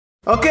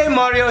Okay,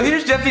 Mario,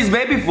 here's Jeffy's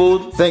baby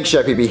food. Thanks,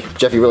 Chef Peepee.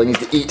 Jeffy really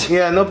needs to eat.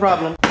 Yeah, no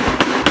problem.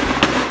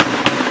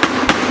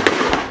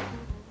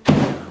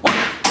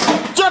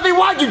 Jeffy,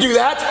 why'd you do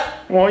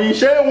that? Well, you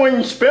said it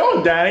wouldn't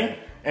spill, Daddy.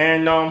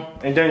 And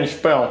it didn't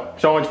spill.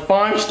 So it's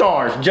 5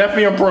 stars.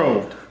 Jeffy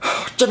approved.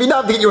 Jeffy,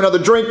 not to get you another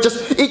drink.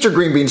 Just eat your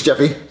green beans,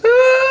 Jeffy.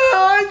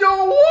 I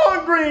don't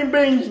want green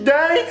beans,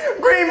 Daddy.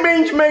 Green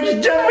beans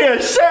makes Jeffy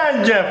a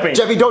sad Jeffy.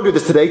 Jeffy, don't do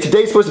this today.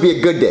 Today's supposed to be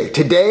a good day.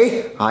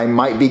 Today, I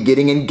might be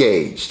getting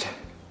engaged.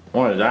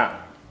 What is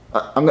that?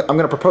 I'm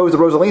gonna propose to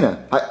Rosalina.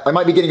 I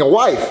might be getting a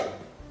wife.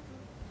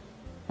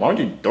 Why would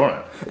you do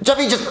it?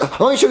 Jeffy, just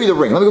let me show you the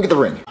ring. Let me go get the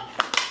ring.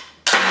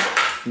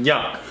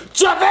 Yuck.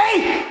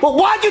 Jeffy! Well,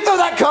 why'd you throw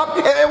that cup?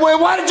 And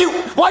why'd you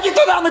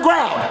throw that on the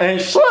ground? And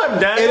it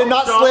slipped, Daddy. It did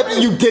not slip.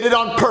 You did it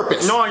on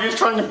purpose. No, I'm just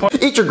trying to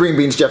put. Eat your green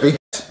beans, Jeffy.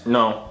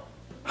 No.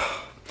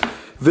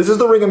 This is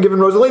the ring I'm giving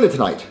Rosalina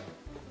tonight.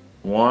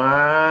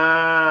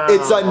 Wow.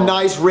 It's a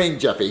nice ring,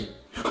 Jeffy.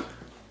 Mario,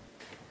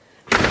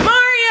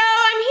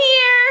 I'm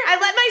here! I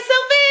let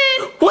myself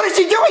in! What is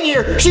she doing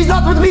here? She's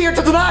not supposed to be here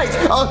till tonight.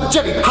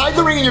 Jeffy, hide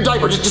the ring in your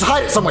diaper. Just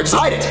hide it somewhere. Just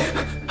hide it.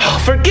 Oh,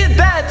 forget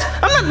that!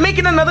 I'm not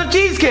making another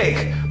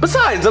cheesecake.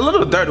 Besides, a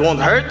little dirt won't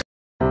hurt.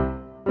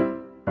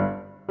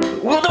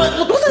 What the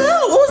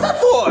hell? What was that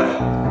for?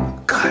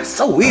 God, it's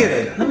so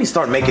weird. Let me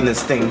start making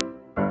this thing.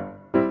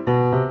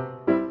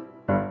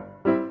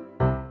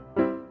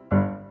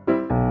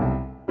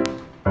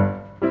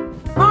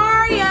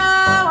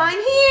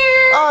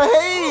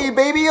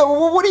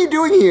 What are you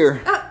doing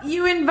here?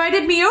 You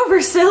invited me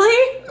over, silly.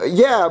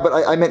 Yeah, but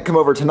I meant come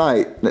over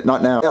tonight,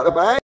 not now.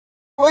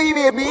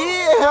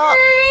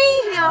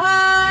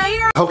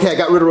 Okay, I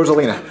got rid of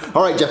Rosalina.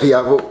 All right, Jeffy,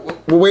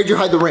 where'd you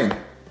hide the ring?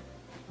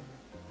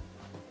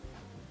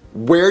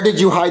 Where did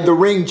you hide the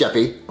ring,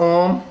 Jeffy?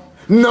 No,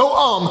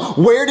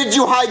 where did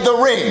you hide the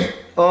ring?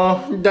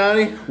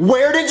 Daddy.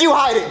 Where did you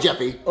hide it,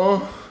 Jeffy?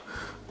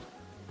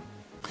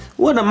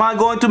 What am I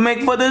going to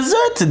make for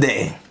dessert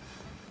today?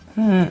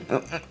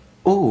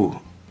 Ooh,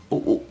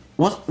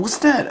 what's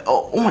that?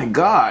 Oh my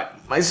God,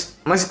 my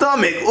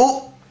stomach.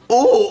 Oh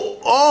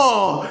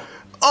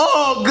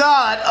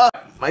God,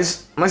 my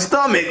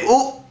stomach.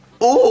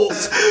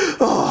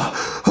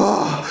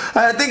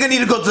 I think I need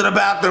to go to the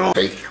bathroom.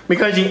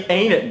 Because you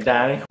ate it,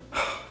 Daddy.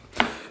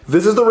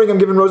 This is the ring I'm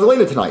giving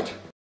Rosalina tonight.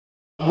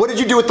 What did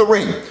you do with the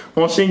ring?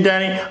 Well, see,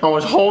 Daddy, I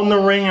was holding the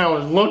ring, I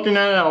was looking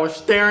at it, I was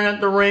staring at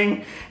the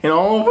ring, and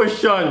all of a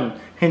sudden,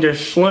 it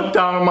just slipped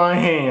out of my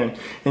hand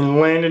and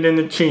landed in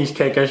the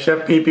cheesecake as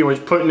Chef Peepee was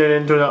putting it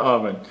into the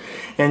oven.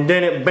 And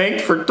then it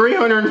baked for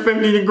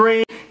 350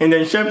 degrees, and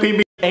then Chef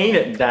Peepee ate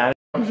it, Daddy.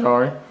 I'm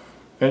sorry.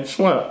 It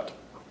slipped.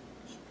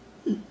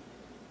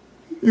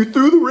 You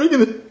threw the ring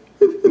in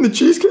the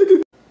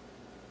cheesecake?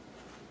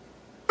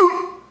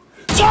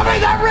 Show me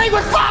that ring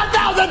with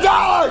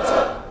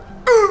 $5,000!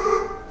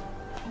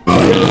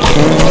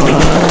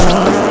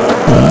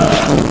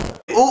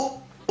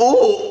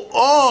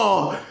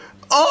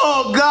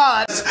 Oh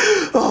God!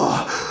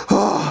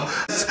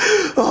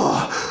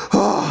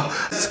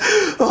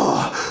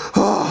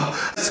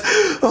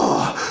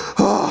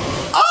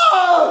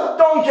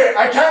 Donkey,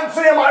 I can't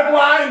see, am I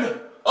blind?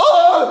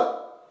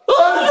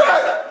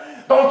 Shrek!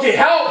 Donkey,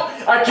 help!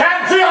 I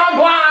can't see, I'm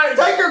blind!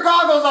 Take your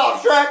goggles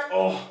off, Shrek!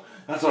 Oh,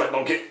 that's right,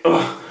 Donkey.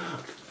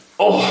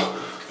 Oh,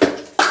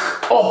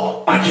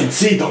 I can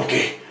see,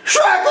 Donkey.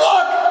 Shrek,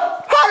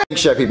 look! Hi,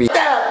 Chef Peepee.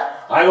 Dad!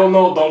 I don't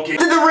know, Donkey.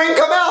 Did the ring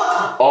come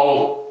out?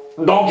 Oh,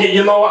 Donkey,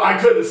 you know what? I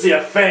couldn't see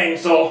a thing,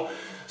 so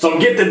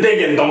get to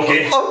digging,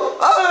 Donkey.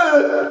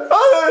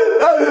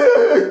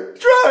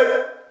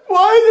 Shrek,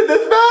 why is it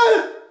this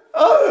bad?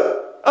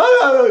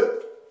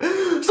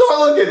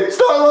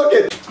 Start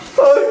looking.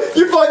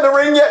 You find the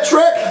ring yet,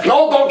 Shrek?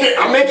 No, Donkey,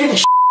 I'm making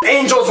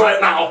angels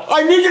right now.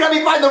 I need you to help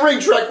me find the ring,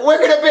 Shrek. Where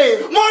could it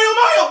be? Mario,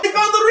 I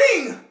found the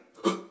ring.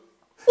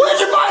 Where'd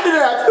you find it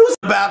at? It was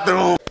the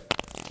bathroom.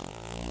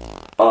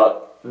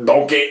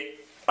 Donkey,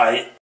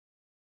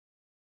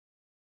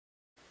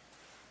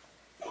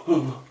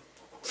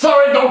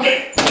 Sorry,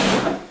 Donkey.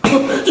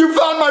 You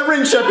found my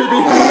ring, Chef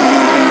Peepee.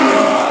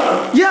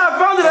 Yeah, I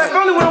found it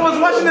when I was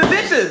washing the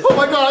dishes. Oh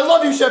my God, I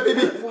love you, Chef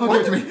Peepee. Oh,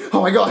 give it to me.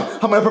 Oh my God,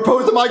 I'm gonna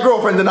propose to my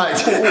girlfriend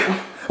tonight.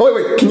 Oh,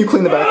 wait, can you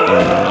clean the bathroom?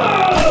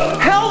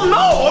 Hell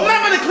no, I'm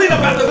not gonna clean up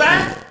after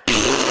that.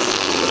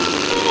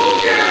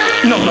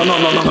 No,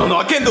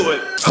 I can't do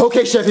it.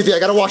 Okay, Chef Peepee, I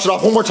gotta wash it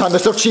off one more time.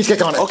 There's still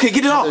cheesecake on it. Okay,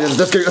 get it off.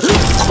 Let's get it.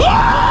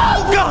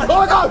 Oh God! Oh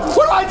my God,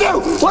 what do I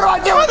do? What do I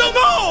do?